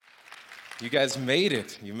You guys made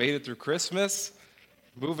it. You made it through Christmas.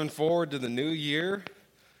 Moving forward to the new year.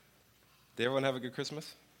 Did everyone have a good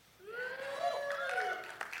Christmas?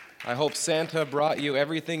 I hope Santa brought you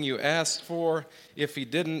everything you asked for. If he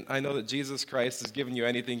didn't, I know that Jesus Christ has given you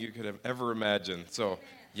anything you could have ever imagined. So,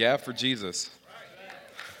 yeah, for Jesus.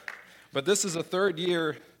 But this is the third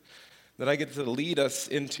year that I get to lead us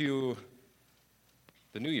into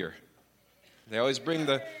the new year. They always bring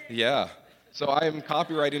So I am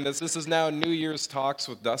copywriting this. This is now New Year's Talks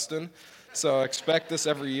with Dustin. So expect this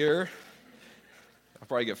every year. I'll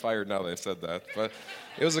probably get fired now that I said that, but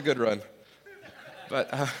it was a good run.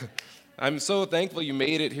 But I'm so thankful you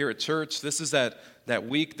made it here at church. This is that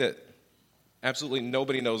week that absolutely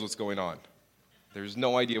nobody knows what's going on. There's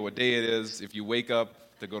no idea what day it is, if you wake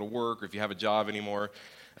up to go to work, or if you have a job anymore.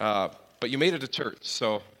 But you made it to church,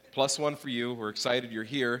 so +1 for you. We're excited you're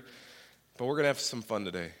here, but we're going to have some fun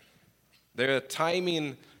today. The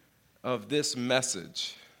timing of this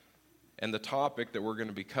message and the topic that we're going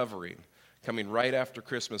to be covering, coming right after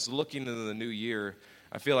Christmas, looking into the new year,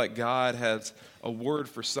 I feel like God has a word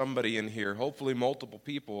for somebody in here, hopefully multiple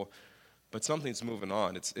people, but something's moving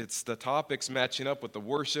on. It's the topics matching up with the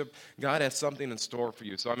worship. God has something in store for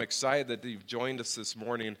you. So I'm excited that you've joined us this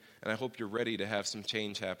morning, and I hope you're ready to have some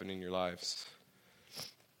change happen in your lives.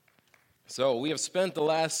 So we have spent the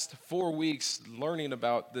last 4 weeks learning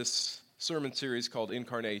about this sermon series called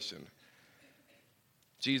Incarnation.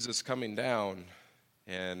 Jesus coming down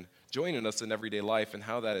and joining us in everyday life and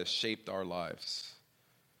how that has shaped our lives.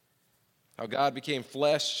 How God became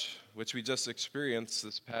flesh, which we just experienced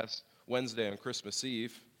this past Wednesday on Christmas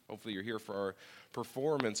Eve. Hopefully you're here for our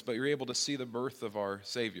performance, but you're able to see the birth of our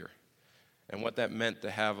Savior and what that meant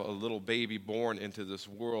to have a little baby born into this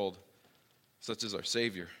world such as our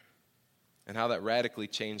Savior, and how that radically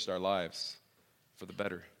changed our lives for the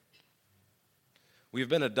better. We've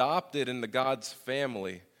been adopted into God's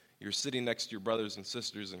family. You're sitting next to your brothers and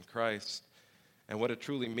sisters in Christ, and what it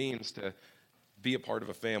truly means to be a part of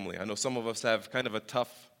a family. I know some of us have kind of a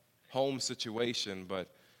tough home situation, but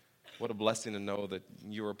what a blessing to know that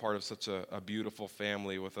you are a part of such a beautiful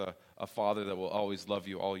family with a Father that will always love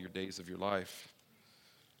you all your days of your life.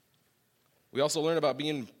 We also learned about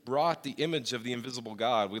being brought the image of the invisible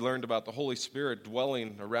God. We learned about the Holy Spirit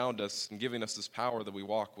dwelling around us and giving us this power that we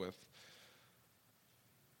walk with.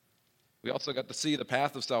 We also got to see the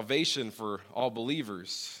path of salvation for all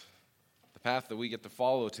believers, the path that we get to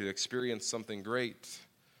follow to experience something great.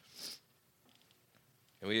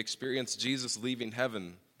 And we experienced Jesus leaving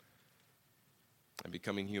heaven and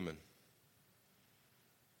becoming human.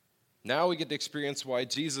 Now we get to experience why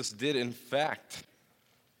Jesus did, in fact,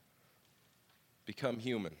 become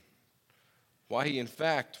human. Why he, in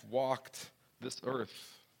fact, walked this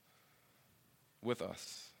earth with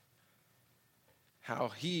us. How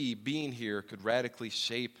he, being here, could radically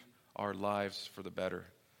shape our lives for the better.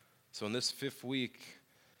 So in this 5th week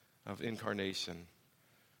of Incarnation,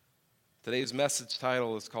 today's message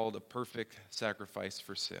title is called A Perfect Sacrifice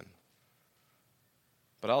for Sin.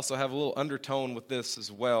 But I also have a little undertone with this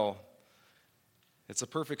as well. It's a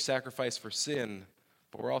perfect sacrifice for sin,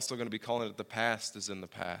 but we're also going to be calling it the past is in the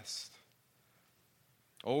past.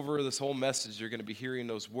 Over this whole message, you're going to be hearing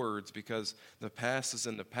those words because the past is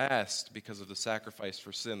in the past because of the sacrifice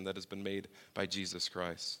for sin that has been made by Jesus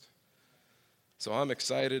Christ. So I'm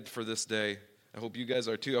excited for this day. I hope you guys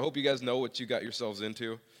are too. I hope you guys know what you got yourselves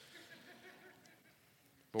into.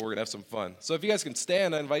 But we're going to have some fun. So if you guys can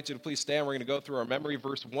stand, I invite you to please stand. We're going to go through our memory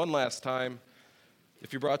verse one last time.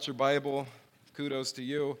 If you brought your Bible, kudos to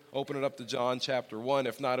you. Open it up to John chapter 1.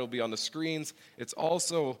 If not, it'll be on the screens. It's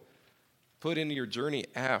also put into your Journey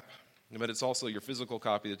app, but it's also your physical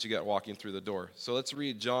copy that you got walking through the door. So let's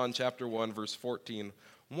read John chapter 1, verse 14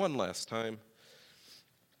 one last time.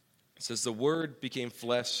 It says, "The Word became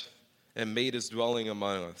flesh and made his dwelling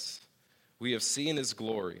among us. We have seen his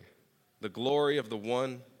glory, the glory of the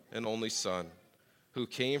one and only Son, who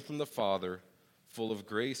came from the Father, full of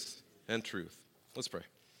grace and truth." Let's pray.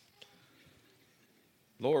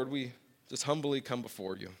 Lord, we just humbly come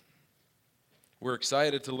before you. We're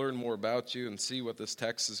excited to learn more about you and see what this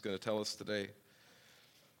text is going to tell us today.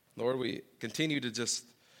 Lord, we continue to just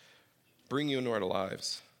bring you into our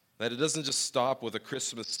lives, that it doesn't just stop with a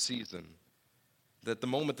Christmas season, that the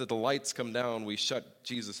moment that the lights come down, we shut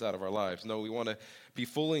Jesus out of our lives. No, we want to be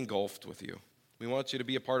fully engulfed with you. We want you to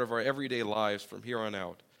be a part of our everyday lives from here on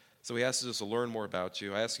out. So we ask you just to learn more about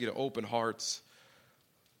you. I ask you to open hearts,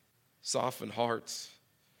 soften hearts,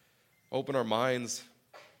 open our minds.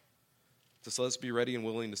 Just let us be ready and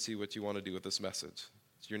willing to see what you want to do with this message.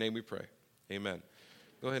 It's your name we pray. Amen.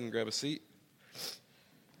 Go ahead and grab a seat.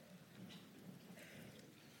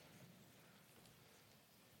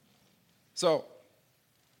 So,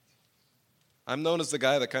 I'm known as the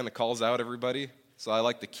guy that kind of calls out everybody, so I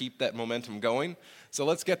like to keep that momentum going. So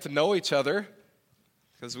let's get to know each other,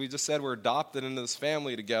 because we just said we're adopted into this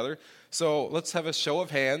family together. So let's have a show of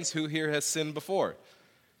hands. Who here has sinned before?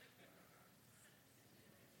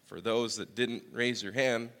 For those that didn't raise your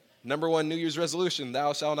hand, number one New Year's resolution,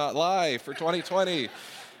 thou shalt not lie for 2020.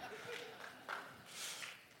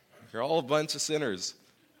 You're all a bunch of sinners.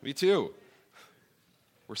 Me too.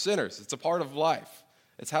 We're sinners. It's a part of life.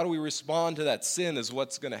 It's how do we respond to that sin is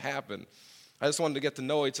what's going to happen. I just wanted to get to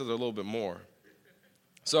know each other a little bit more.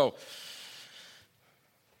 So,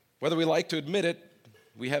 whether we like to admit it,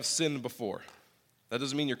 we have sinned before. That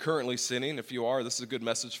doesn't mean you're currently sinning. If you are, this is a good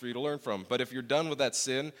message for you to learn from. But if you're done with that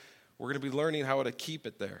sin, we're going to be learning how to keep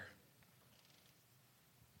it there.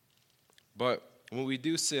 But when we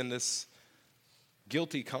do sin, this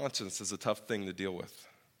guilty conscience is a tough thing to deal with.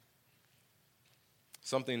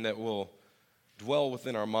 Something that will dwell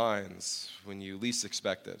within our minds when you least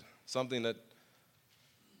expect it. Something that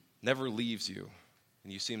never leaves you,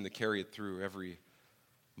 and you seem to carry it through every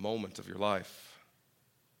moment of your life.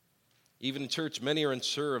 Even in church, many are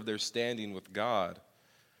unsure of their standing with God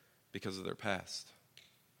because of their past.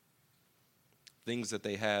 Things that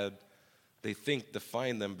they think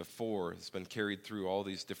defined them before has been carried through all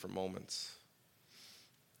these different moments.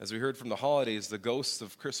 As we heard from the holidays, the ghosts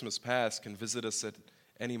of Christmas past can visit us at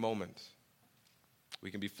any moment. We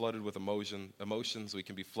can be flooded with emotions. We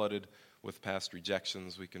can be flooded with past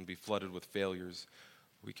rejections. We can be flooded with failures.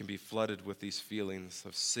 We can be flooded with these feelings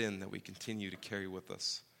of sin that we continue to carry with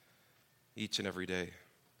us each and every day.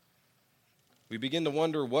 We begin to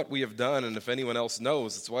wonder what we have done and if anyone else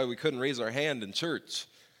knows. It's why we couldn't raise our hand in church.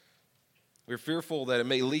 We're fearful that it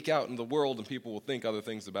may leak out in the world and people will think other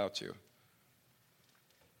things about you.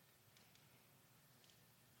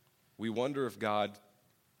 We wonder if God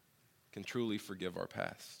can truly forgive our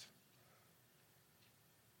past.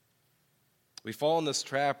 We fall in this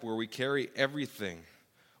trap where we carry everything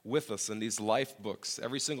with us in these life books.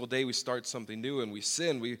 Every single day we start something new and we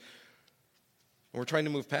sin. When we're trying to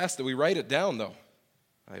move past it, we write it down though.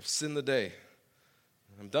 I have sinned the day.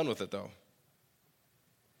 I'm done with it though.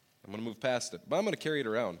 I'm going to move past it. But I'm going to carry it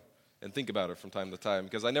around and think about it from time to time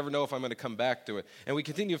because I never know if I'm going to come back to it. And we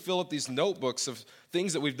continue to fill up these notebooks of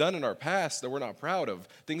things that we've done in our past that we're not proud of,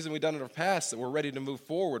 things that we've done in our past that we're ready to move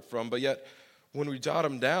forward from, but yet when we jot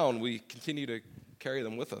them down, we continue to carry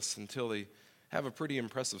them with us until they have a pretty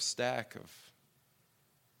impressive stack of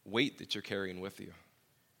weight that you're carrying with you.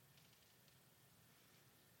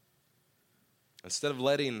 Instead of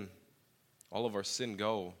letting all of our sin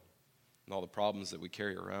go and all the problems that we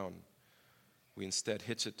carry around, we instead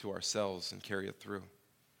hitch it to ourselves and carry it through.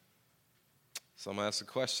 So I'm going to ask a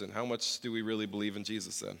question. How much do we really believe in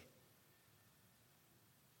Jesus then?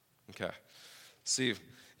 Okay. See,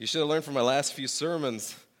 you should have learned from my last few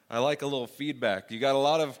sermons. I like a little feedback. You got a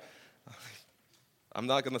lot of, I'm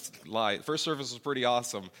not going to lie. First service was pretty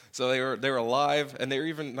awesome. So they were alive, and they're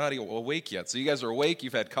even not awake yet. So you guys are awake.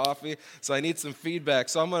 You've had coffee. So I need some feedback.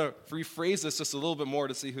 So I'm going to rephrase this just a little bit more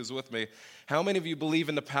to see who's with me. How many of you believe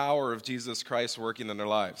in the power of Jesus Christ working in their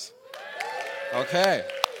lives? Okay.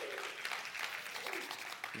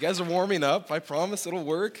 You guys are warming up. I promise it'll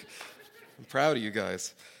work. I'm proud of you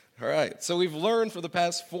guys. All right, so we've learned for the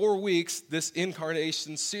past 4 weeks this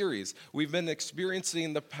incarnation series. We've been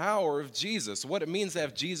experiencing the power of Jesus, what it means to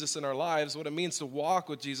have Jesus in our lives, what it means to walk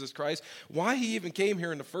with Jesus Christ, why he even came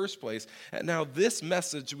here in the first place. And now this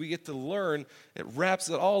message we get to learn, it wraps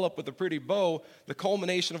it all up with a pretty bow, the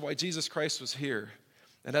culmination of why Jesus Christ was here.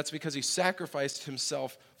 And that's because he sacrificed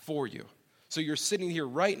himself for you. So you're sitting here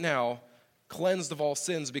right now, cleansed of all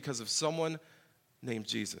sins because of someone named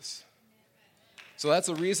Jesus. So that's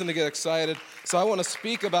a reason to get excited. So I want to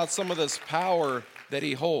speak about some of this power that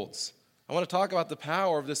he holds. I want to talk about the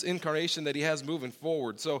power of this incarnation that he has moving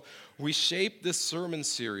forward. So we shaped this sermon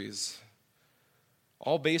series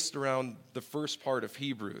all based around the first part of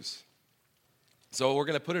Hebrews. So we're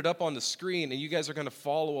going to put it up on the screen, and you guys are going to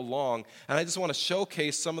follow along. And I just want to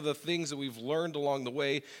showcase some of the things that we've learned along the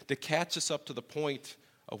way to catch us up to the point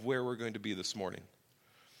of where we're going to be this morning.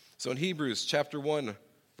 So in Hebrews chapter 1,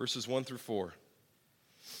 verses 1 through 4.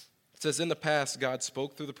 It says, in the past, God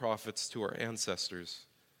spoke through the prophets to our ancestors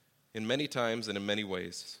in many times and in many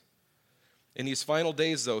ways. In these final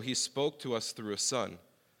days, though, he spoke to us through a Son.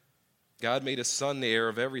 God made his Son the heir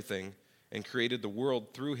of everything and created the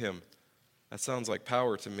world through him. That sounds like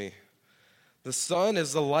power to me. The Son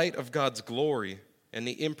is the light of God's glory and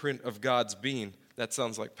the imprint of God's being. That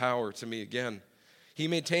sounds like power to me again. He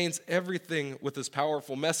maintains everything with his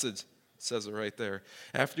powerful message. says it right there.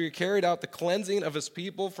 After he carried out the cleansing of his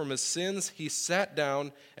people from his sins, he sat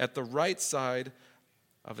down at the right side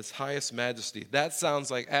of his highest majesty. That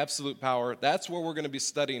sounds like absolute power. That's what we're going to be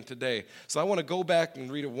studying today. So I want to go back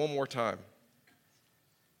and read it one more time.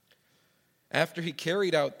 After he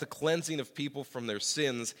carried out the cleansing of people from their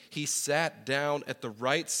sins, he sat down at the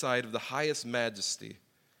right side of the highest majesty.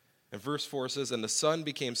 And verse 4 says, and the Son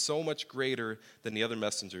became so much greater than the other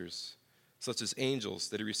messengers, such as angels,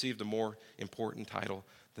 that he received a more important title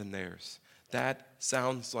than theirs. That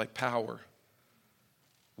sounds like power.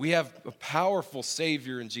 We have a powerful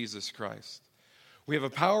Savior in Jesus Christ. We have a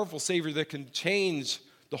powerful Savior that can change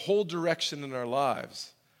the whole direction in our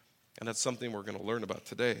lives. And that's something we're going to learn about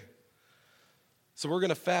today. So we're going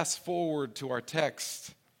to fast forward to our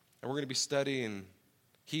text, and we're going to be studying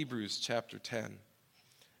Hebrews chapter 10.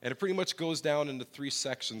 And it pretty much goes down into 3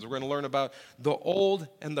 sections. We're going to learn about the old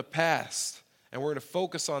and the past. And we're going to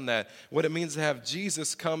focus on that, what it means to have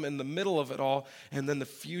Jesus come in the middle of it all, and then the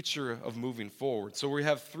future of moving forward. So we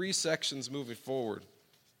have 3 sections moving forward.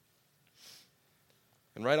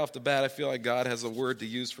 And right off the bat, I feel like God has a word to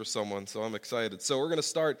use for someone, so I'm excited. So we're going to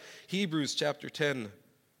start Hebrews chapter 10,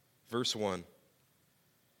 verse 1.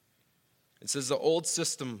 It says, the old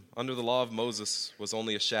system under the law of Moses was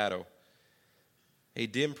only a shadow, a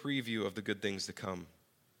dim preview of the good things to come,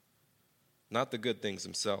 not the good things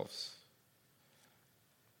themselves.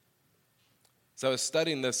 So I was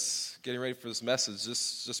studying this, getting ready for this message,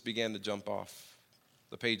 this just began to jump off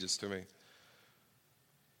the pages to me.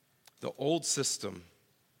 The old system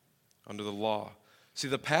under the law. See,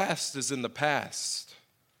 the past is in the past.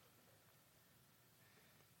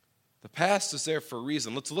 The past is there for a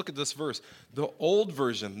reason. Let's look at this verse. The old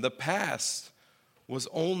version, the past, was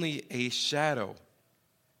only a shadow,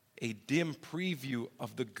 a dim preview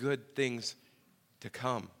of the good things to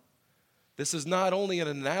come. This is not only an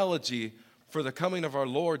analogy for the coming of our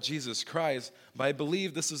Lord Jesus Christ, but I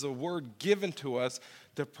believe this is a word given to us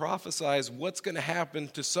to prophesize what's going to happen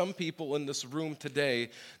to some people in this room today,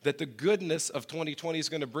 that the goodness of 2020 is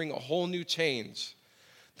going to bring a whole new change.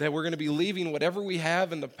 That we're going to be leaving whatever we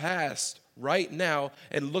have in the past right now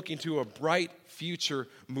and looking to a bright future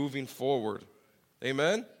moving forward.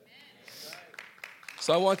 Amen?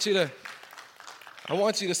 So I want you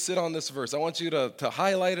to sit on this verse. I want you to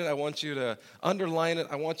highlight it. I want you to underline it.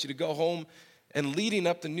 I want you to go home and leading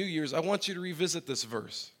up to New Year's, I want you to revisit this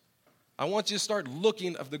verse. I want you to start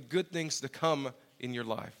looking of the good things to come in your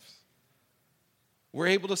life. We're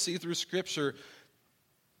able to see through Scripture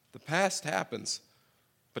the past happens,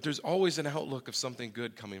 but there's always an outlook of something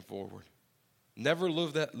good coming forward. Never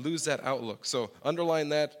lose that outlook. So underline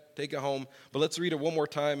that, take it home. But let's read it one more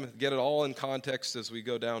time, get it all in context as we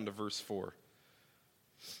go down to verse 4. It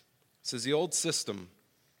says, the old system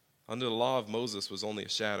under the law of Moses was only a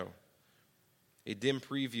shadow, a dim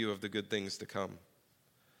preview of the good things to come,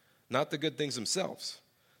 not the good things themselves.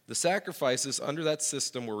 The sacrifices under that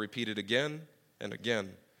system were repeated again and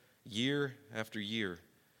again, year after year,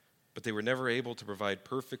 but they were never able to provide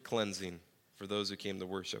perfect cleansing for those who came to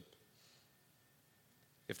worship.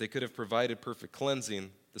 If they could have provided perfect cleansing,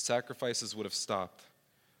 the sacrifices would have stopped,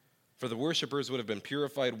 for the worshipers would have been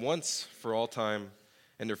purified once for all time,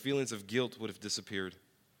 and their feelings of guilt would have disappeared.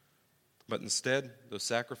 But instead, those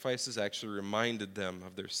sacrifices actually reminded them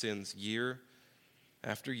of their sins year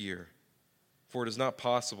after year, for it is not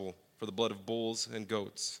possible for the blood of bulls and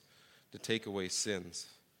goats to take away sins.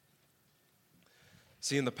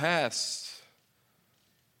 See, in the past,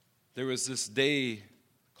 there was this day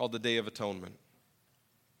called the Day of Atonement.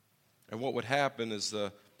 And what would happen is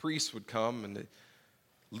the priests would come and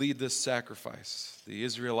lead this sacrifice. The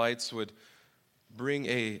Israelites would bring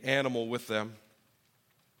an animal with them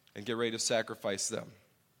and get ready to sacrifice them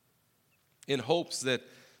in hopes that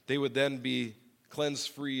they would then be cleansed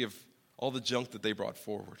free of all the junk that they brought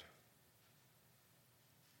forward.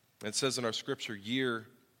 And it says in our scripture, year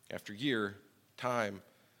after year, time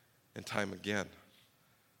and time again,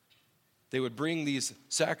 they would bring these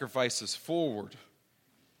sacrifices forward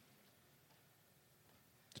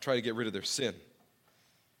to try to get rid of their sin.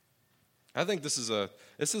 I think this is a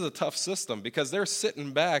tough system because they're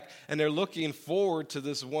sitting back and they're looking forward to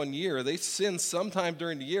this one year. They sin sometime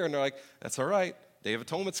during the year and they're like, that's all right, Day of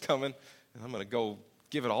Atonement's coming, and I'm going to go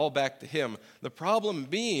give it all back to him. The problem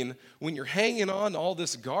being, when you're hanging on to all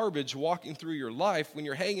this garbage walking through your life, when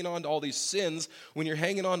you're hanging on to all these sins, when you're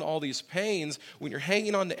hanging on to all these pains, when you're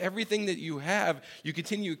hanging on to everything that you have, you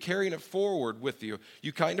continue carrying it forward with you.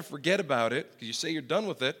 You kind of forget about it because you say you're done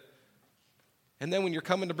with it. And then when you're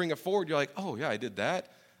coming to bring it forward, you're like, oh, yeah, I did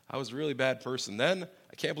that. I was a really bad person then.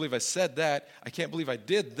 I can't believe I said that. I can't believe I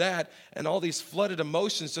did that. And all these flooded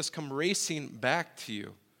emotions just come racing back to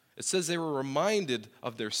you. It says they were reminded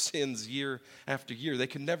of their sins year after year. They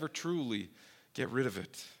could never truly get rid of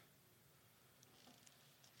it.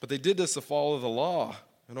 But they did this to follow the law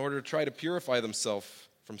in order to try to purify themselves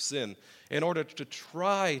from sin, in order to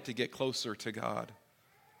try to get closer to God.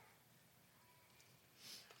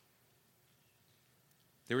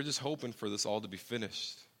 They were just hoping for this all to be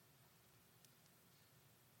finished.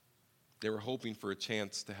 They were hoping for a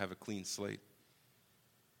chance to have a clean slate.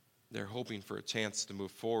 They're hoping for a chance to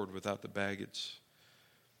move forward without the baggage.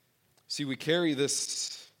 See, we carry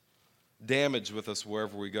this damage with us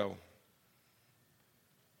wherever we go.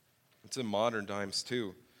 It's in modern times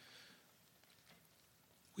too.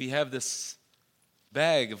 We have this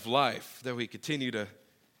bag of life that we continue to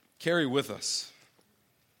carry with us.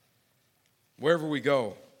 Wherever we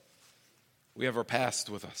go, we have our past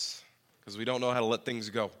with us because we don't know how to let things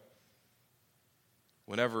go.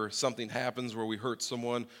 Whenever something happens where we hurt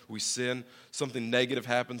someone, we sin, something negative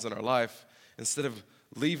happens in our life, instead of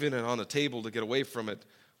leaving it on the table to get away from it,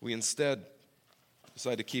 we instead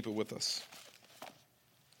decide to keep it with us.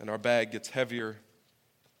 And our bag gets heavier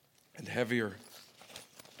and heavier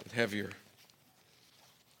and heavier.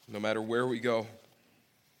 No matter where we go,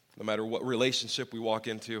 no matter what relationship we walk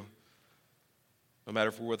into, no matter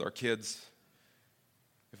if we're with our kids,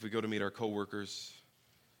 if we go to meet our coworkers,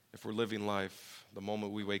 if we're living life, the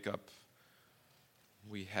moment we wake up,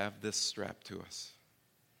 we have this strapped to us.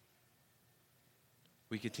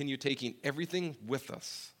 We continue taking everything with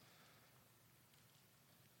us.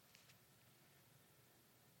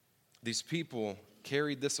 These people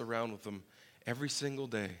carried this around with them every single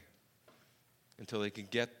day until they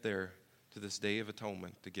could get there to this day of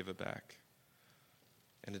atonement to give it back.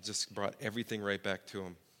 And it just brought everything right back to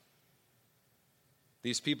them.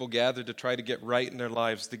 These people gathered to try to get right in their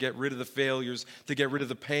lives, to get rid of the failures, to get rid of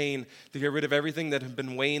the pain, to get rid of everything that had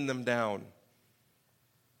been weighing them down.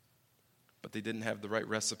 But they didn't have the right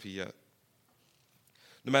recipe yet.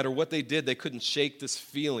 No matter what they did, they couldn't shake this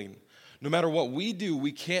feeling. No matter what we do,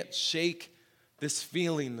 we can't shake this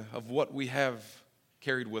feeling of what we have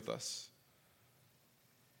carried with us.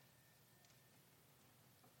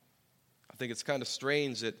 I think it's kind of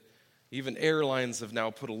strange that even airlines have now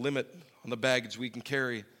put a limit on the baggage we can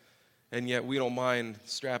carry, and yet we don't mind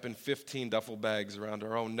strapping 15 duffel bags around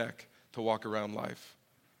our own neck to walk around life.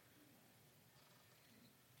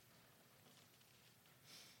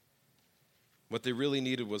 What they really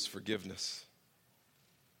needed was forgiveness.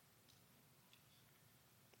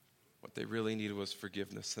 What they really needed was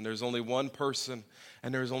forgiveness. And there's only one person,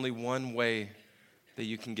 and there's only one way that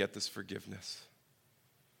you can get this forgiveness.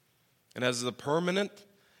 And as the permanent,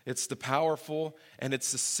 it's the powerful, and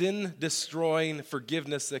it's the sin-destroying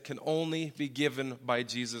forgiveness that can only be given by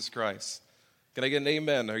Jesus Christ. Can I get an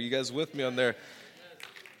amen? Are you guys with me on there?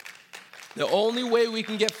 The only way we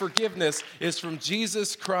can get forgiveness is from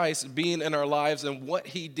Jesus Christ being in our lives and what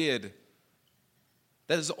he did.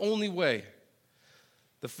 That is the only way.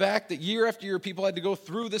 The fact that year after year people had to go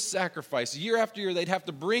through this sacrifice, year after year they'd have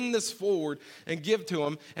to bring this forward and give to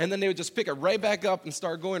him, and then they would just pick it right back up and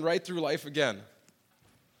start going right through life again.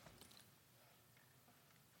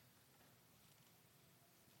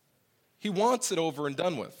 He wants it over and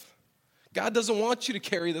done with. God doesn't want you to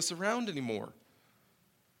carry this around anymore.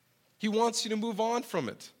 He wants you to move on from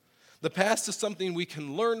it. The past is something we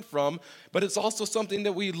can learn from, but it's also something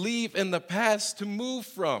that we leave in the past to move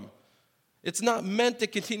from. It's not meant to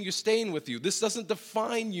continue staying with you. This doesn't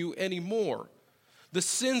define you anymore. The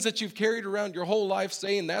sins that you've carried around your whole life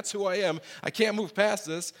saying, that's who I am, I can't move past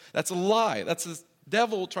this, that's a lie. That's the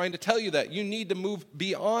devil trying to tell you that. You need to move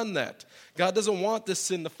beyond that. God doesn't want this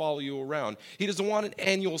sin to follow you around. He doesn't want an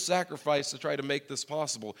annual sacrifice to try to make this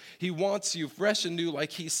possible. He wants you fresh and new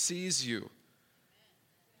like he sees you.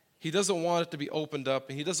 He doesn't want it to be opened up,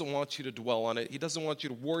 and he doesn't want you to dwell on it. He doesn't want you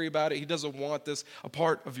to worry about it. He doesn't want this a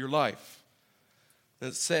part of your life. And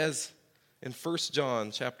it says in 1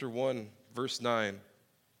 John chapter 1, verse 9, it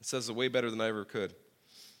says it way better than I ever could.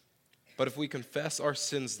 But if we confess our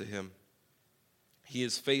sins to him, he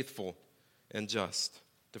is faithful and just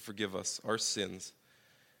to forgive us our sins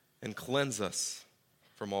and cleanse us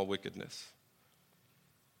from all wickedness.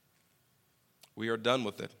 We are done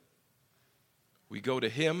with it. We go to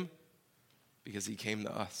him because he came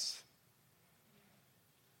to us.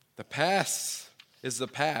 The past is the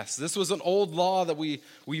past. This was an old law that we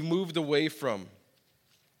moved away from.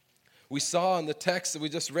 We saw in the text that we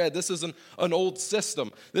just read, this is an old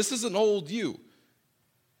system. This is an old you.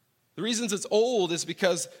 The reasons it's old is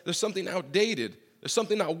because there's something outdated. There's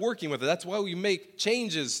something not working with it. That's why we make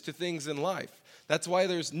changes to things in life. That's why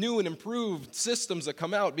there's new and improved systems that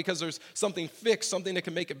come out, because there's something fixed, something that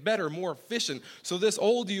can make it better, more efficient. So this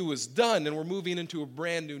old you is done, and we're moving into a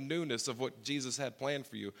brand new newness of what Jesus had planned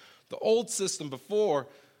for you. The old system before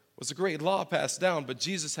was a great law passed down, but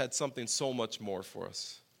Jesus had something so much more for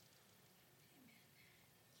us.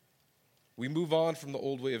 We move on from the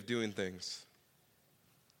old way of doing things.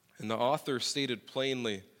 And the author stated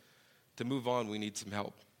plainly, to move on, we need some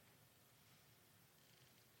help.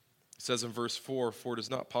 It says in verse 4, "For it is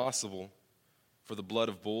not possible for the blood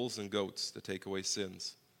of bulls and goats to take away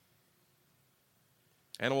sins."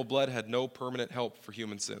 Animal blood had no permanent help for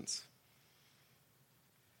human sins.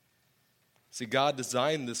 See, God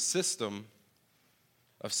designed this system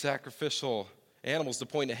of sacrificial animals to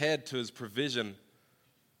point ahead to his provision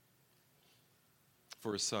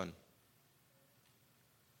for his son.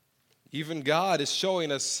 Even God is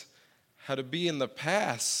showing us how to be in the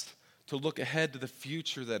past to look ahead to the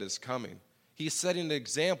future that is coming. He's setting an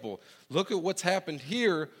example. Look at what's happened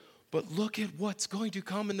here, but look at what's going to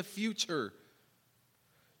come in the future.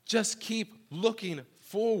 Just keep looking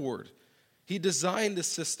forward. He designed the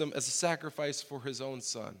system as a sacrifice for his own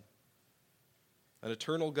son. An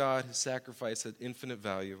eternal God, his sacrifice had infinite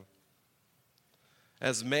value.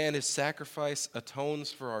 As man, his sacrifice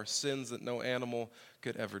atones for our sins that no animal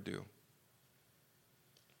could ever do.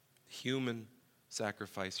 Human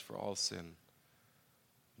sacrifice for all sin.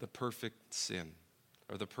 The perfect sin,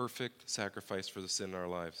 or the perfect sacrifice for the sin in our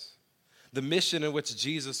lives. The mission in which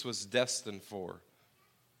Jesus was destined for.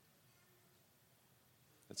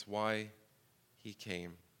 That's why he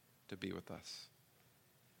came to be with us.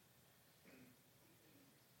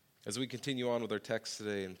 As we continue on with our text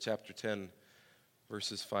today in chapter 10,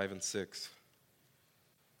 verses 5 and 6.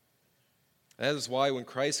 That is why when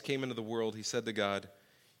Christ came into the world, he said to God,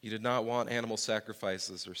 "You did not want animal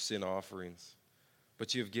sacrifices or sin offerings,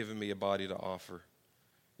 but you have given me a body to offer.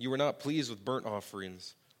 You were not pleased with burnt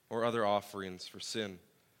offerings or other offerings for sin."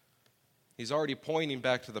 He's already pointing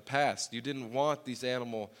back to the past. You didn't want these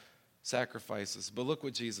animal sacrifices, but look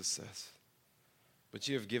what Jesus says. "But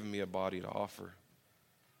you have given me a body to offer."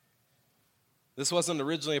 This wasn't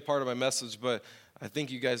originally a part of my message, but I think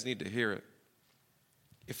you guys need to hear it.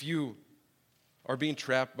 If you are being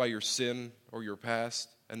trapped by your sin or your past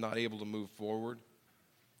and not able to move forward,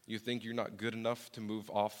 you think you're not good enough to move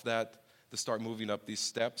off that, to start moving up these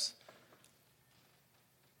steps,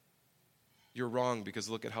 you're wrong, because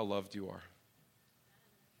look at how loved you are.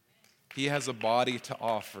 He has a body to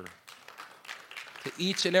offer to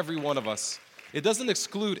each and every one of us. It doesn't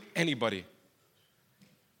exclude anybody.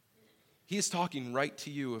 He is talking right to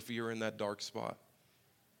you if you're in that dark spot.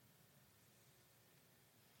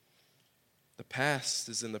 The past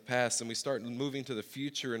is in the past, and we start moving to the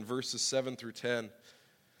future in verses 7 through 10. It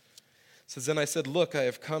says, "Then I said, 'Look, I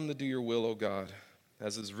have come to do your will, O God,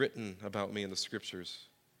 as is written about me in the Scriptures.'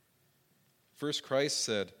 First Christ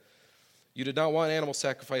said, 'You did not want animal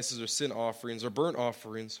sacrifices or sin offerings or burnt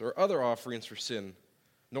offerings or other offerings for sin,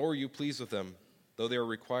 nor were you pleased with them, though they are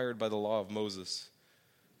required by the law of Moses.'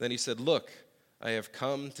 Then he said, 'Look, I have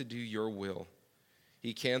come to do your will.'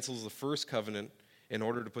 He cancels the first covenant in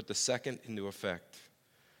order to put the second into effect.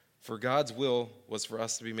 For God's will was for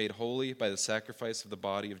us to be made holy by the sacrifice of the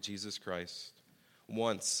body of Jesus Christ,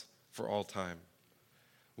 once for all time.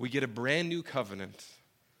 We get a brand new covenant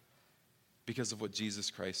because of what Jesus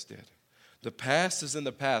Christ did. The past is in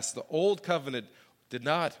the past. The old covenant did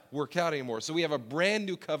not work out anymore. So we have a brand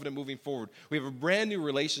new covenant moving forward. We have a brand new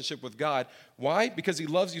relationship with God. Why? Because he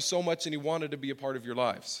loves you so much and he wanted to be a part of your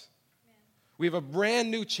lives. Amen. We have a brand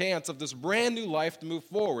new chance of this brand new life to move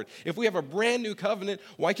forward. If we have a brand new covenant,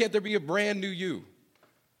 why can't there be a brand new you?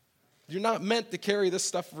 You're not meant to carry this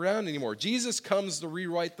stuff around anymore. Jesus comes to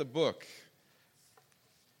rewrite the book.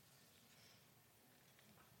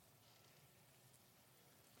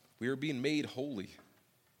 We are being made holy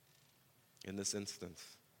in this instance.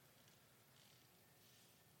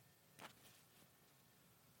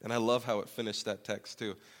 And I love how it finished that text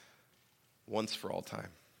too. Once for all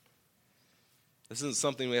time. This isn't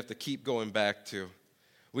something we have to keep going back to.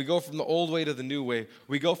 We go from the old way to the new way.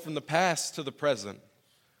 We go from the past to the present.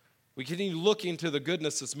 We continue looking to the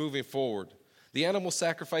goodness that's moving forward. The animal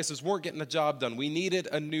sacrifices weren't getting the job done. We needed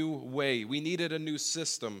a new way. We needed a new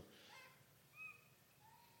system.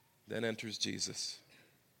 Then enters Jesus.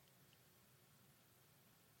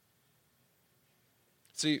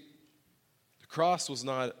 See, the cross was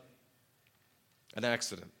not an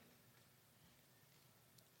accident.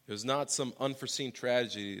 It was not some unforeseen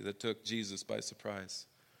tragedy that took Jesus by surprise.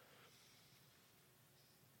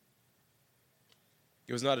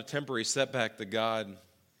 It was not a temporary setback that God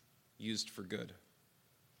used for good.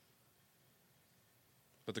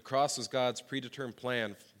 But the cross was God's predetermined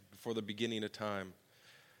plan before the beginning of time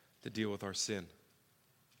to deal with our sin.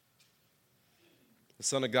 The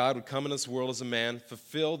Son of God would come in this world as a man,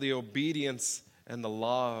 fulfill the obedience and the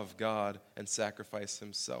law of God, and sacrifice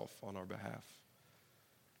himself on our behalf.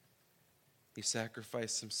 He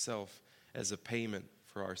sacrificed himself as a payment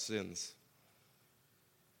for our sins.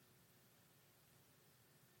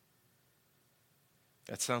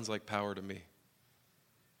 That sounds like power to me.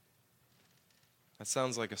 That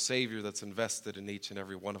sounds like a Savior that's invested in each and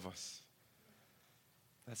every one of us.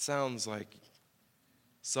 That sounds like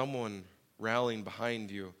someone rallying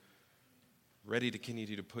behind you, ready to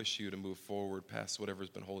continue to push you to move forward past whatever's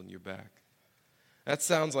been holding you back. That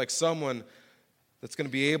sounds like someone that's going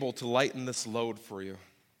to be able to lighten this load for you,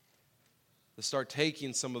 to start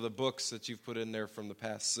taking some of the books that you've put in there from the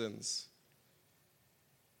past sins.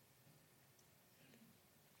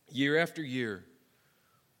 Year after year,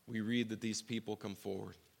 we read that these people come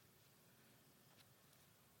forward.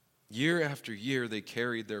 Year after year, they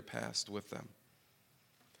carried their past with them.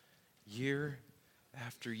 Year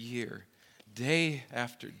after year, day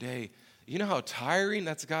after day. You know how tiring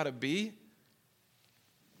that's got to be?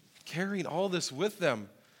 Carrying all this with them.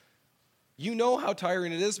 You know how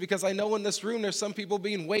tiring it is, because I know in this room there's some people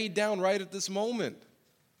being weighed down right at this moment.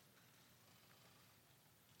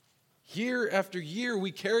 Year after year,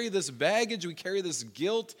 we carry this baggage, we carry this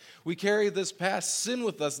guilt, we carry this past sin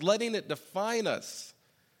with us, letting it define us.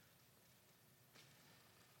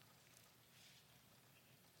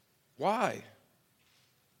 Why?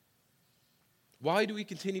 Why do we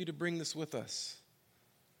continue to bring this with us?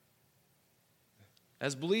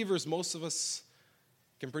 As believers, most of us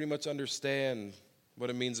can pretty much understand what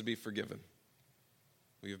it means to be forgiven.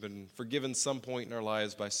 We have been forgiven some point in our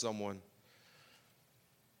lives by someone.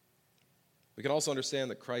 We can also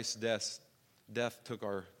understand that Christ's death took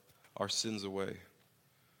our sins away.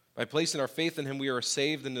 By placing our faith in him, we are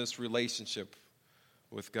saved in this relationship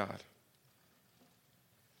with God.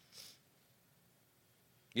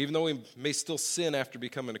 Even though we may still sin after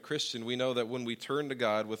becoming a Christian, we know that when we turn to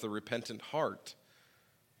God with a repentant heart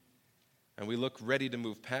and we look ready to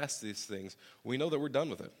move past these things, we know that we're done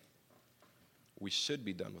with it. We should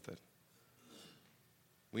be done with it.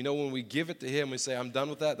 We know when we give it to him, we say, I'm done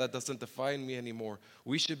with that. That doesn't define me anymore.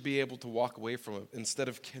 We should be able to walk away from it instead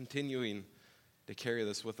of continuing to carry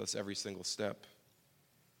this with us every single step.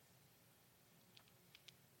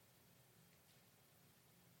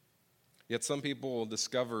 Yet some people will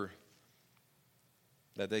discover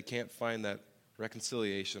that they can't find that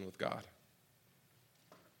reconciliation with God.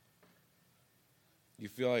 You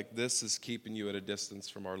feel like this is keeping you at a distance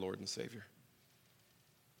from our Lord and Savior.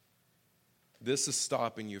 This is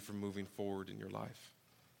stopping you from moving forward in your life.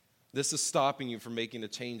 This is stopping you from making the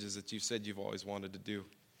changes that you said you've always wanted to do.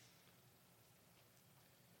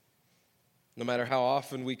 No matter how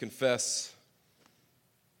often we confess,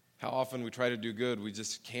 how often we try to do good, we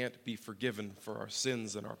just can't be forgiven for our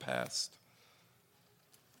sins and our past.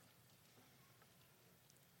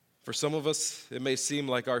 For some of us, it may seem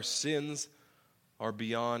like our sins are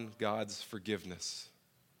beyond God's forgiveness.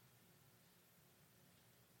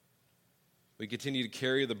 We continue to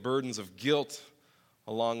carry the burdens of guilt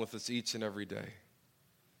along with us each and every day.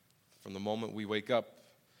 From the moment we wake up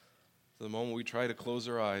to the moment we try to close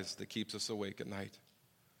our eyes, that keeps us awake at night.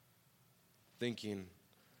 Thinking,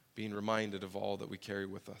 being reminded of all that we carry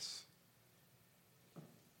with us.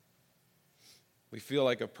 We feel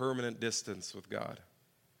like a permanent distance with God.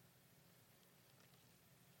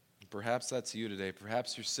 Perhaps that's you today.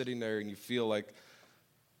 Perhaps you're sitting there and you feel like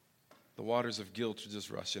the waters of guilt are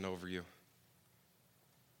just rushing over you.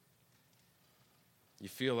 You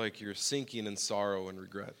feel like you're sinking in sorrow and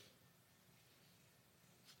regret.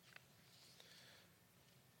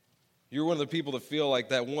 You're one of the people that feel like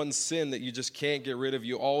that one sin that you just can't get rid of.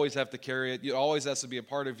 You always have to carry it. It always has to be a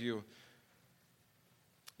part of you.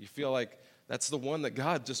 You feel like that's the one that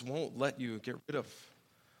God just won't let you get rid of.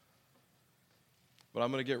 But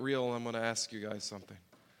I'm going to get real and I'm going to ask you guys something.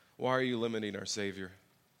 Why are you limiting our Savior?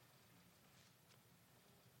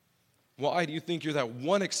 Why do you think you're that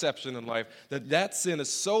one exception in life, that sin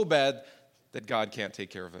is so bad that God can't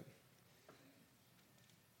take care of it?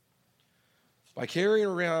 By carrying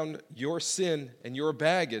around your sin and your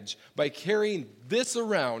baggage, by carrying this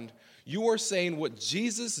around, you are saying what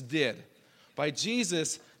Jesus did, by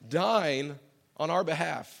Jesus dying on our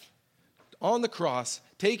behalf, on the cross,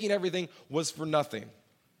 taking everything, was for nothing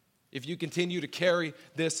if you continue to carry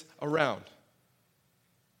this around.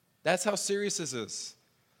 That's how serious this is.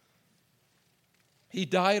 He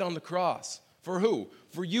died on the cross For who?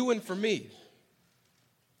 For you and for me.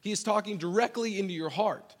 He is talking directly into your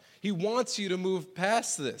heart. He wants you to move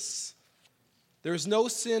past this. There is no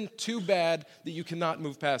sin too bad that you cannot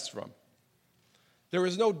move past from. There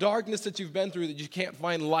is no darkness that you've been through that you can't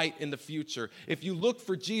find light in the future. If you look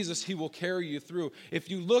for Jesus, he will carry you through. If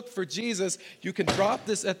you look for Jesus, you can drop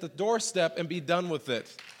this at the doorstep and be done with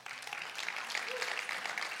it.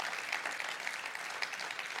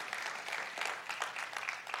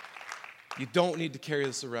 You don't need to carry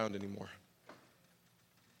this around anymore.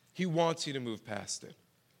 He wants you to move past it.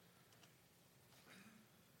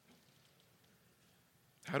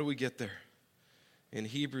 How do we get there? In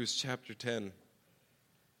Hebrews chapter 10,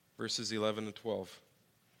 verses 11 and 12.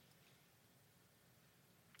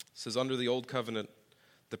 It says, under the old covenant,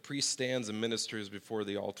 the priest stands and ministers before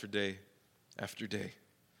the altar day after day,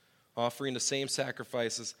 offering the same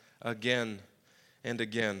sacrifices again and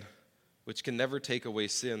again, which can never take away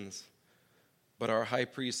sins. But our high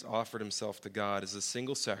priest offered himself to God as a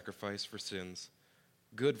single sacrifice for sins,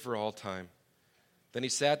 good for all time. Then he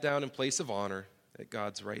sat down in place of honor at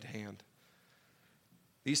God's right hand.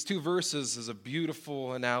 These two verses is a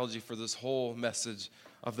beautiful analogy for this whole message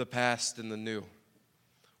of the past and the new.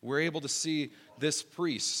 We're able to see this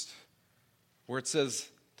priest, where it says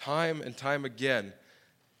time and time again,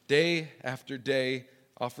 day after day,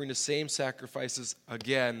 offering the same sacrifices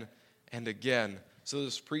again and again. So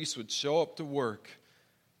this priest would show up to work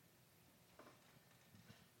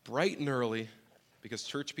bright and early, because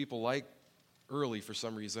church people like early for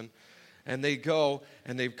some reason, and they go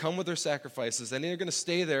and they come with their sacrifices, and they're going to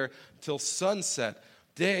stay there till sunset,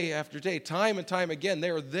 day after day, time and time again.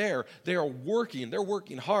 They are there. They are working. They're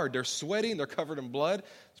working hard. They're sweating. They're covered in blood.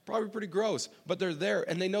 It's probably pretty gross, but they're there,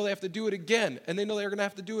 and they know they have to do it again, and they know they're going to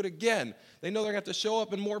have to do it again. They know they're going to have to show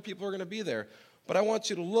up, and more people are going to be there. But I want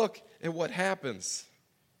you to look at what happens.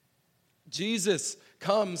 Jesus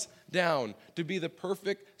comes down to be the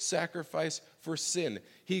perfect sacrifice for sin.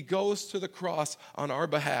 He goes to the cross on our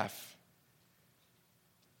behalf.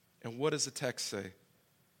 And what does the text say?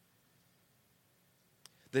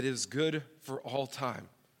 That it is good for all time.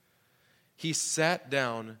 He sat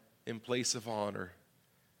down in place of honor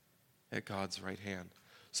at God's right hand.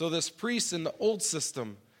 So this priest in the old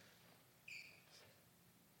system,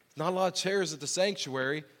 not a lot of chairs at the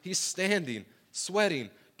sanctuary. He's standing, sweating,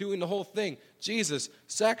 doing the whole thing. Jesus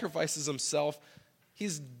sacrifices himself.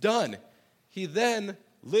 He's done. He then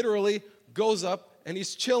literally goes up and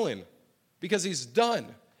he's chilling because he's done.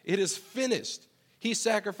 It is finished. He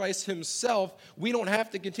sacrificed himself. We don't have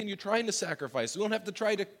to continue trying to sacrifice. We don't have to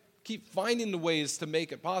try to keep finding the ways to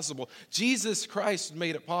make it possible. Jesus Christ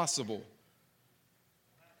made it possible.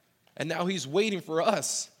 And now he's waiting for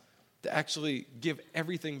us to actually give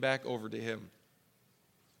everything back over to him.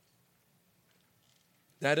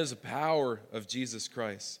 That is the power of Jesus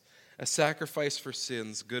Christ. A sacrifice for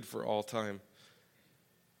sins, good for all time.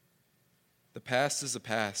 The past is the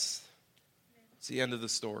past. It's the end of the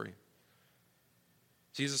story.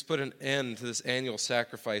 Jesus put an end to this annual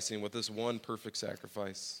sacrificing with this one perfect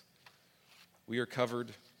sacrifice. We are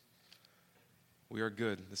covered. We are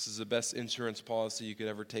good. This is the best insurance policy you could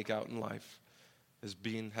ever take out in life, is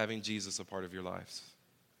having Jesus a part of your lives.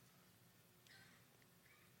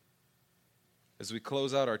 As we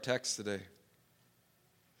close out our text today,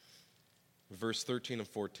 verse 13 and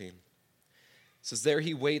 14, it says, there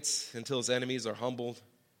he waits until his enemies are humbled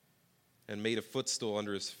and made a footstool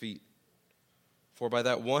under his feet. For by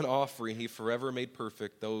that one offering he forever made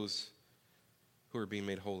perfect those who are being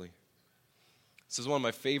made holy. This is one of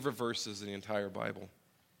my favorite verses in the entire Bible.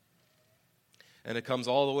 And it comes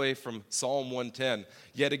all the way from Psalm 110.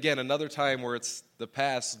 Yet again, another time where it's the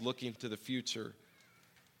past looking to the future.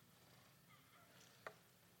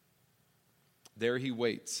 There he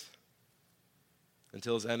waits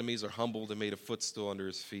until his enemies are humbled and made a footstool under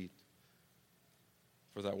his feet.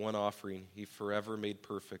 For that one offering, he forever made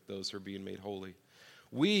perfect those who are being made holy.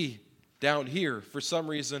 We, down here, for some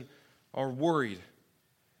reason, are worried.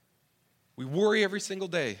 We worry every single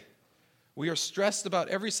day. We are stressed about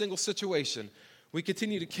every single situation. We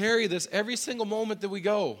continue to carry this every single moment that we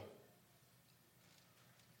go.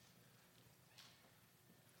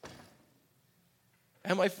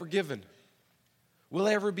 Am I forgiven? Will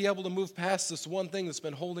I ever be able to move past this one thing that's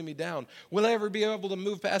been holding me down? Will I ever be able to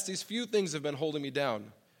move past these few things that have been holding me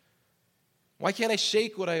down? Why can't I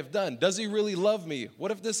shake what I have done? Does he really love me?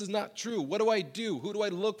 What if this is not true? What do I do? Who do I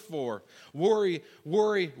look for? Worry,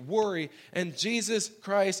 worry, worry. And Jesus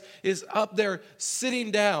Christ is up there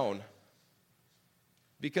sitting down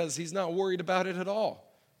because he's not worried about it at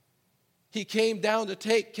all. He came down to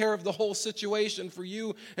take care of the whole situation for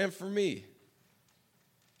you and for me.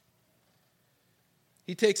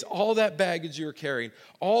 He takes all that baggage you're carrying,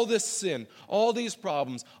 all this sin, all these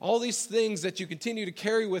problems, all these things that you continue to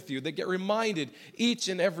carry with you that get reminded each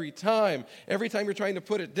and every time. Every time you're trying to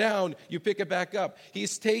put it down, you pick it back up.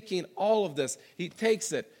 He's taking all of this. He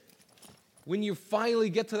takes it. When you finally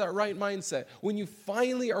get to that right mindset, when you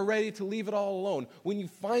finally are ready to leave it all alone, when you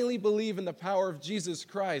finally believe in the power of Jesus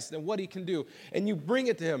Christ and what He can do, and you bring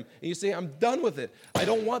it to Him, and you say, I'm done with it. I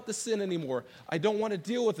don't want the sin anymore. I don't want to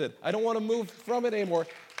deal with it. I don't want to move from it anymore.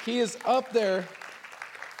 He is up there,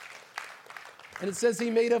 and it says He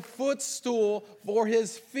made a footstool for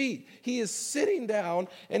His feet. He is sitting down,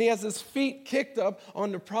 and He has His feet kicked up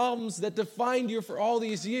on the problems that defined you for all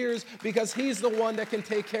these years, because He's the one that can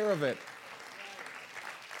take care of it.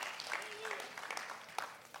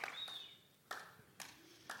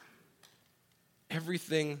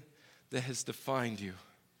 Everything that has defined you,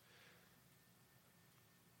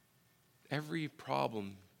 every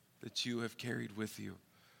problem that you have carried with you,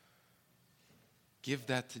 give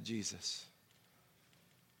that to Jesus.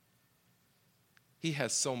 He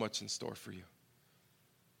has so much in store for you.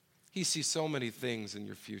 He sees so many things in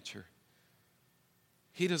your future.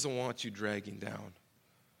 He doesn't want you dragging down.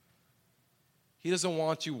 He doesn't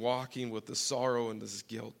want you walking with the sorrow and this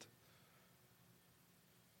guilt.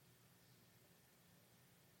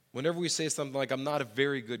 Whenever we say something like, I'm not a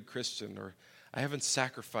very good Christian, or I haven't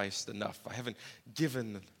sacrificed enough, I haven't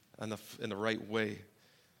given enough in the right way,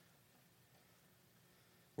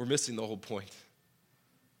 we're missing the whole point.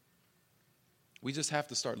 We just have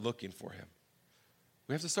to start looking for Him.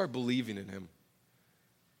 We have to start believing in Him.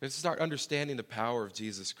 We have to start understanding the power of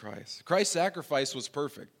Jesus Christ. Christ's sacrifice was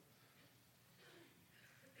perfect.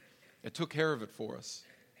 It took care of it for us.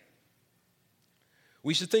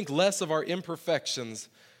 We should think less of our imperfections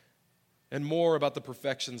and more about the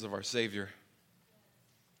perfections of our Savior.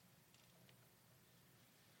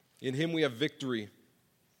 In Him we have victory.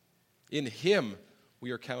 In Him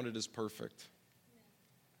we are counted as perfect.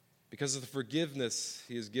 Because of the forgiveness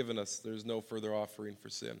He has given us, there is no further offering for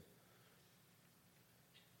sin.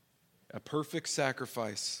 A perfect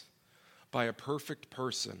sacrifice by a perfect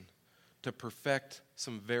person to perfect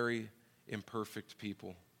some very imperfect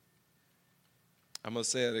people. I'm going to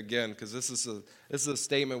say it again because this is a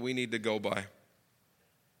statement we need to go by.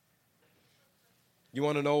 You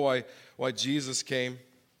want to know why Jesus came?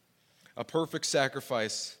 A perfect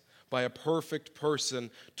sacrifice by a perfect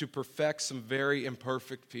person to perfect some very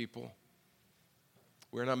imperfect people.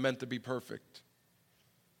 We're not meant to be perfect,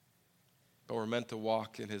 but we're meant to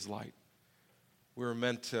walk in His light. We're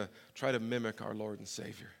meant to try to mimic our Lord and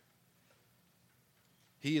Savior.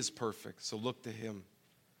 He is perfect, so look to Him.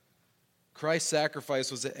 Christ's sacrifice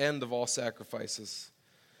was the end of all sacrifices.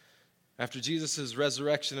 After Jesus'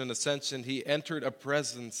 resurrection and ascension, He entered a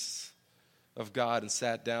presence of God and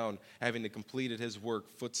sat down, having completed His work,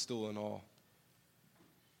 footstool and all.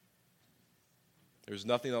 There's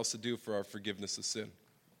nothing else to do for our forgiveness of sin.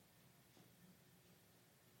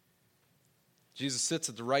 Jesus sits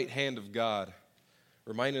at the right hand of God,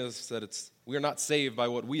 reminding us that we are not saved by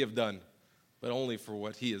what we have done, but only for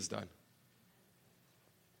what He has done.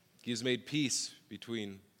 He has made peace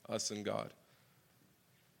between us and God.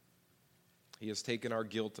 He has taken our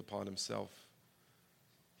guilt upon Himself.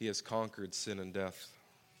 He has conquered sin and death.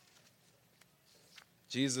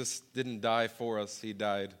 Jesus didn't die for us. He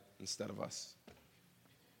died instead of us.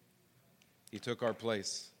 He took our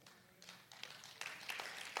place.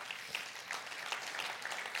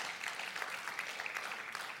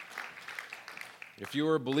 If you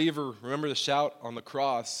were a believer, remember the shout on the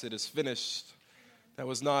cross, "It is finished." That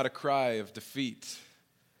was not a cry of defeat,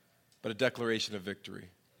 but a declaration of victory.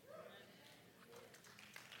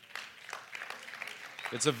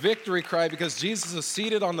 It's a victory cry because Jesus is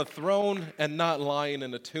seated on the throne and not lying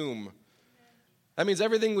in a tomb. That means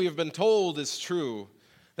everything we have been told is true.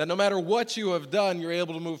 That no matter what you have done, you're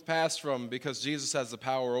able to move past from because Jesus has the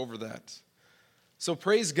power over that. So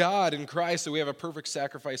praise God in Christ that we have a perfect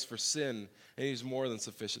sacrifice for sin, and He's more than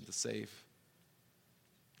sufficient to save.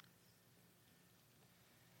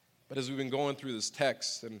 But as we've been going through this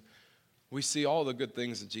text, and we see all the good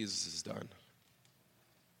things that Jesus has done,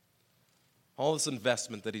 all this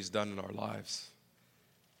investment that He's done in our lives,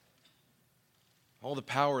 all the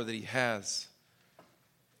power that He has,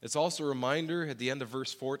 it's also a reminder at the end of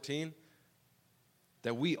verse 14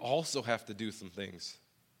 that we also have to do some things.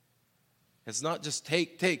 It's not just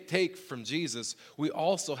take from Jesus. We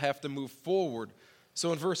also have to move forward.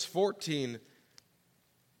 So in verse 14, it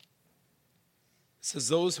says,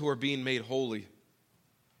 those who are being made holy.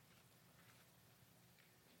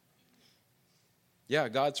 Yeah,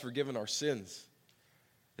 God's forgiven our sins.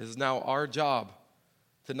 It is now our job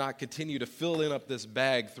to not continue to fill in up this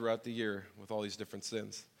bag throughout the year with all these different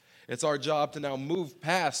sins. It's our job to now move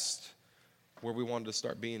past where we wanted to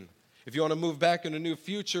start being. If you want to move back in a new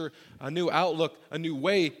future, a new outlook, a new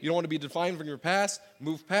way, you don't want to be defined from your past,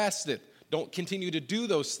 move past it. Don't continue to do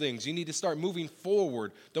those things. You need to start moving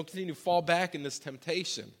forward. Don't continue to fall back in this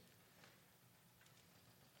temptation.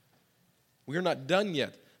 We are not done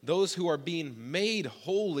yet. Those who are being made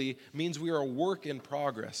holy means we are a work in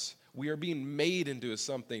progress. We are being made into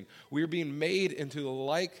something. We are being made into the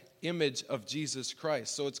like image of Jesus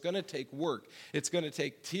Christ. So it's going to take work. It's going to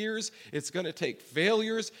take tears. It's going to take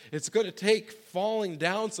failures. It's going to take falling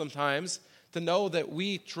down sometimes to know that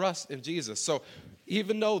we trust in Jesus. So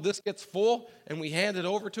even though this gets full and we hand it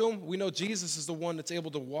over to him, we know Jesus is the one that's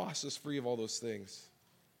able to wash us free of all those things.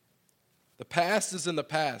 The past is in the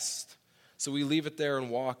past. So we leave it there and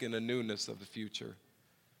walk in the newness of the future.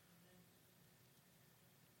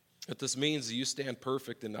 What this means is you stand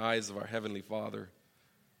perfect in the eyes of our Heavenly Father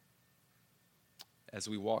as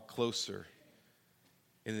we walk closer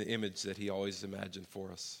in the image that he always imagined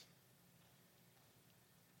for us.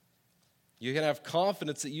 You can have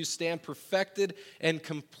confidence that you stand perfected and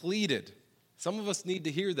completed. Some of us need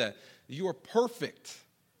to hear that. You are perfect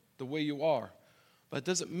the way you are. But it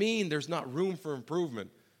doesn't mean there's not room for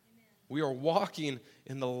improvement. We are walking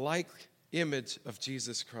in the like image of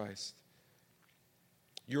Jesus Christ.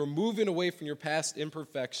 You're moving away from your past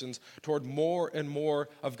imperfections toward more and more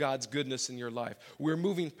of God's goodness in your life. We're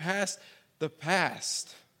moving past the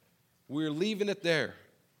past. We're leaving it there.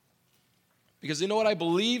 Because you know what I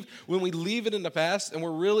believe? When we leave it in the past and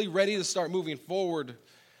we're really ready to start moving forward,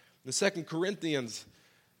 the 2 Corinthians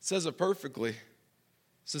says it perfectly. It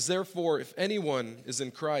says, therefore, if anyone is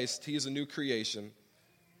in Christ, he is a new creation.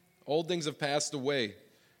 Old things have passed away.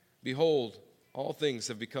 Behold, all things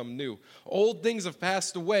have become new. Old things have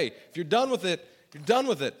passed away. If you're done with it, you're done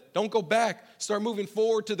with it. Don't go back. Start moving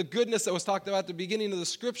forward to the goodness that was talked about at the beginning of the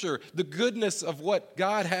scripture, the goodness of what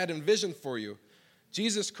God had envisioned for you.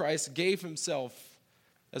 Jesus Christ gave himself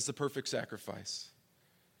as the perfect sacrifice.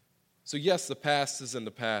 So yes, the past is in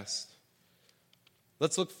the past.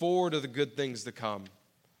 Let's look forward to the good things to come.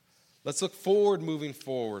 Let's look forward moving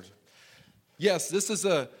forward. Yes, this is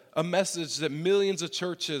a message that millions of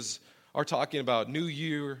churches are talking about. New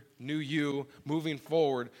year, new you, moving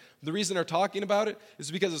forward. The reason they're talking about it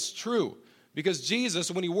is because it's true. Because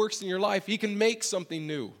Jesus, when he works in your life, he can make something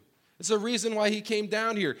new. It's the reason why he came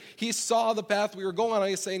down here. He saw the path we were going on.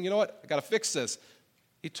 He's saying, you know what, I got to fix this.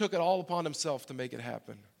 He took it all upon himself to make it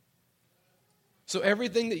happen. So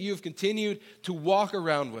everything that you've continued to walk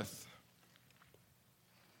around with,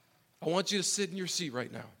 I want you to sit in your seat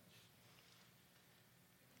right now.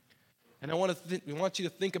 And I want you to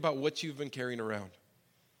think about what you've been carrying around.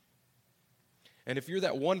 And if you're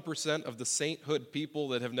that 1% of the sainthood people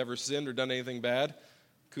that have never sinned or done anything bad,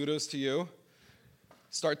 kudos to you.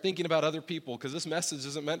 Start thinking about other people, because this message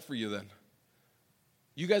isn't meant for you then.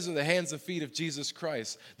 You guys are in the hands and feet of Jesus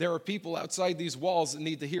Christ. There are people outside these walls that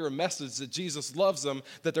need to hear a message that Jesus loves them,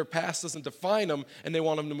 that their past doesn't define them, and they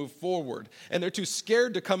want them to move forward. And they're too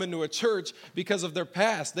scared to come into a church because of their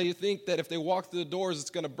past. They think that if they walk through the doors, it's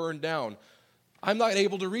going to burn down. I'm not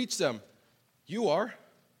able to reach them. You are.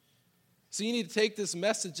 So you need to take this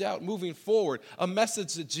message out moving forward, a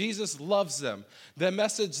message that Jesus loves them, the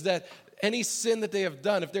message that any sin that they have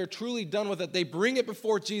done, if they're truly done with it, they bring it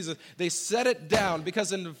before Jesus. They set it down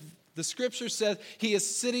because in the scripture says he is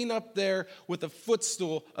sitting up there with a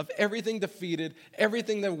footstool of everything defeated,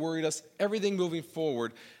 everything that worried us, everything moving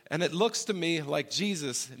forward. And it looks to me like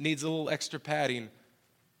Jesus needs a little extra padding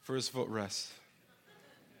for his footrest.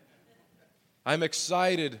 I'm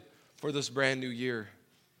excited for this brand new year.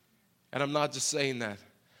 And I'm not just saying that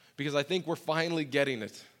because I think we're finally getting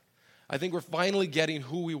it. I think we're finally getting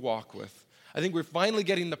who we walk with. I think we're finally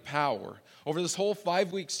getting the power. Over this whole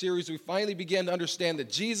 5-week series, we finally began to understand that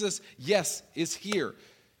Jesus, yes, is here.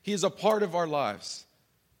 He is a part of our lives.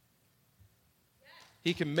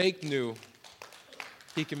 He can make new.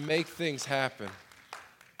 He can make things happen.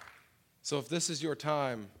 So if this is your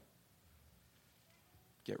time,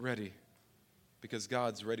 get ready, because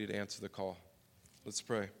God's ready to answer the call. Let's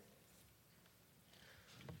pray.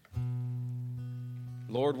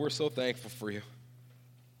 Lord, we're so thankful for you.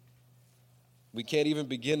 We can't even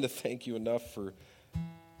begin to thank you enough for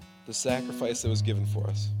the sacrifice that was given for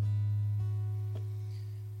us.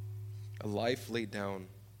 A life laid down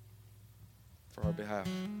for our behalf.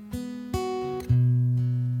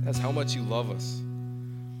 That's how much you love us.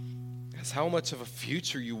 That's how much of a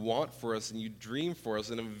future you want for us and you dream for us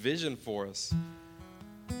and envision for us.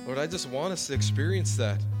 Lord, I just want us to experience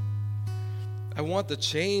that. I want the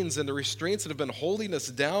chains and the restraints that have been holding us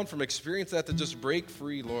down from experiencing that to just break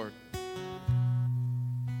free, Lord.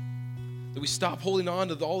 That we stop holding on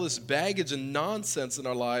to all this baggage and nonsense in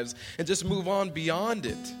our lives and just move on beyond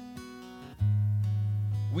it.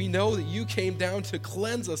 We know that you came down to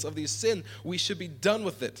cleanse us of these sin. We should be done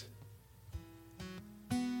with it.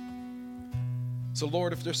 So,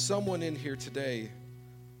 Lord, if there's someone in here today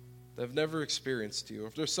that have never experienced you, or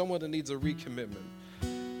if there's someone that needs a recommitment,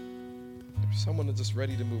 or someone that's just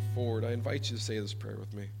ready to move forward, I invite you to say this prayer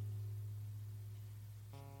with me.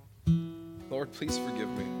 Lord, please forgive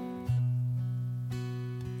me.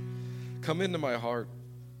 Come into my heart.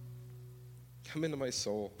 Come into my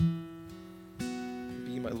soul.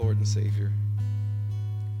 Be my Lord and Savior.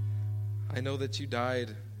 I know that you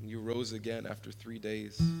died and you rose again after 3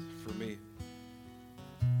 days for me.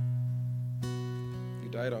 You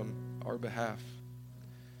died on our behalf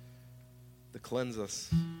to cleanse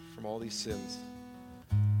us from all these sins.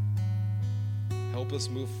 Help us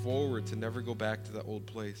move forward to never go back to that old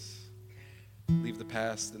place. Leave the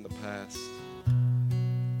past in the past.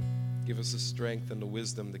 Give us the strength and the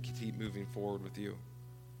wisdom to keep moving forward with you.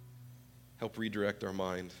 Help redirect our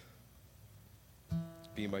mind.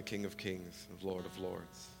 Be my King of Kings and Lord of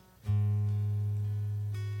Lords.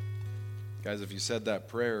 Guys, if you said that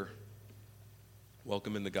prayer,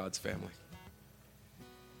 welcome into God's family.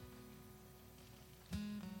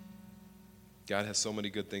 God has so many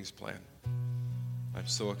good things planned. I'm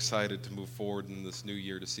so excited to move forward in this new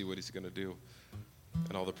year to see what he's going to do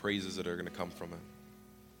and all the praises that are going to come from it.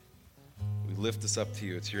 We lift this up to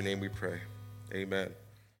you. It's your name we pray. Amen.